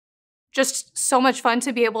just so much fun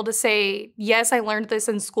to be able to say, yes, I learned this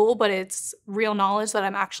in school, but it's real knowledge that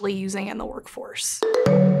I'm actually using in the workforce.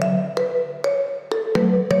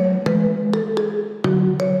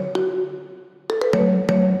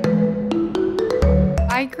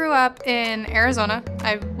 I grew up in Arizona.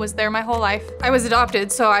 I was there my whole life. I was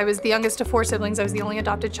adopted, so I was the youngest of 4 siblings. I was the only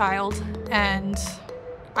adopted child, and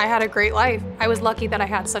I had a great life. I was lucky that I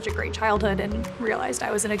had such a great childhood and realized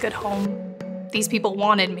I was in a good home. These people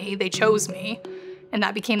wanted me, they chose me, and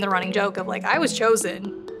that became the running joke of like, I was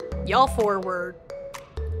chosen. Y'all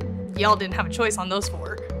didn't have a choice on those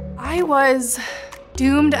 4. I was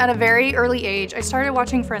doomed at a very early age. I started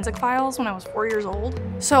watching Forensic Files when I was 4 years old.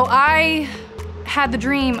 So I had the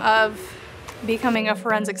dream of becoming a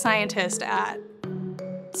forensic scientist at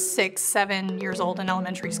 6, 7 years old in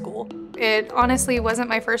elementary school. It honestly wasn't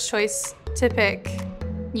my first choice to pick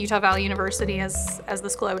Utah Valley University as the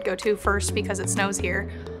school I would go to first because it snows here.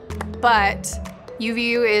 But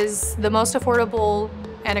UVU is the most affordable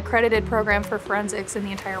and accredited program for forensics in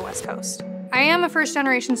the entire West Coast. I am a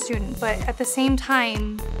first-generation student, but at the same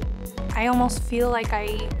time, I almost feel like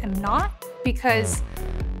I am not, because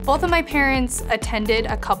both of my parents attended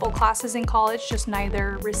a couple classes in college, just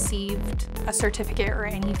neither received a certificate or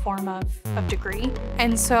any form of degree.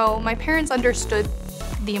 And so my parents understood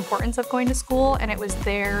the importance of going to school, and it was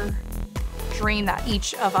their dream that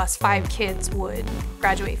each of us 5 kids would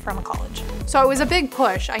graduate from a college. So it was a big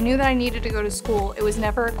push. I knew that I needed to go to school. It was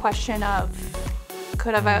never a question of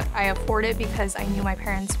could I afford it, because I knew my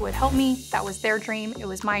parents would help me. That was their dream, it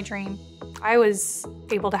was my dream. I was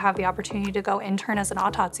able to have the opportunity to go intern as an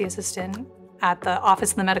autopsy assistant at the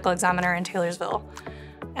Office of the Medical Examiner in Taylorsville.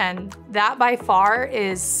 And that by far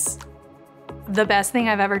is the best thing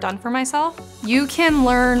I've ever done for myself. You can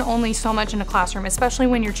learn only so much in a classroom, especially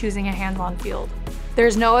when you're choosing a hands-on field.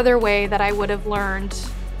 There's no other way that I would have learned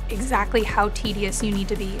exactly how tedious you need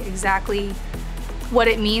to be, exactly what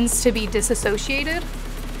it means to be disassociated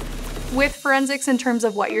with forensics in terms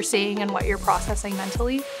of what you're seeing and what you're processing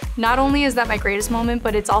mentally. Not only is that my greatest moment,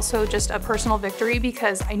 but it's also just a personal victory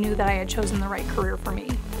because I knew that I had chosen the right career for me.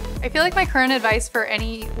 I feel like my current advice for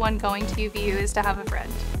anyone going to UVU is to have a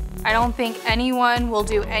friend. I don't think anyone will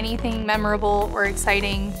do anything memorable or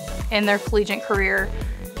exciting in their collegiate career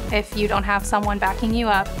if you don't have someone backing you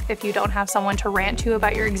up, if you don't have someone to rant to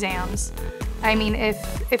about your exams. I mean,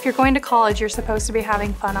 if you're going to college, you're supposed to be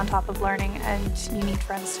having fun on top of learning, and you need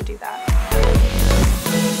friends to do that.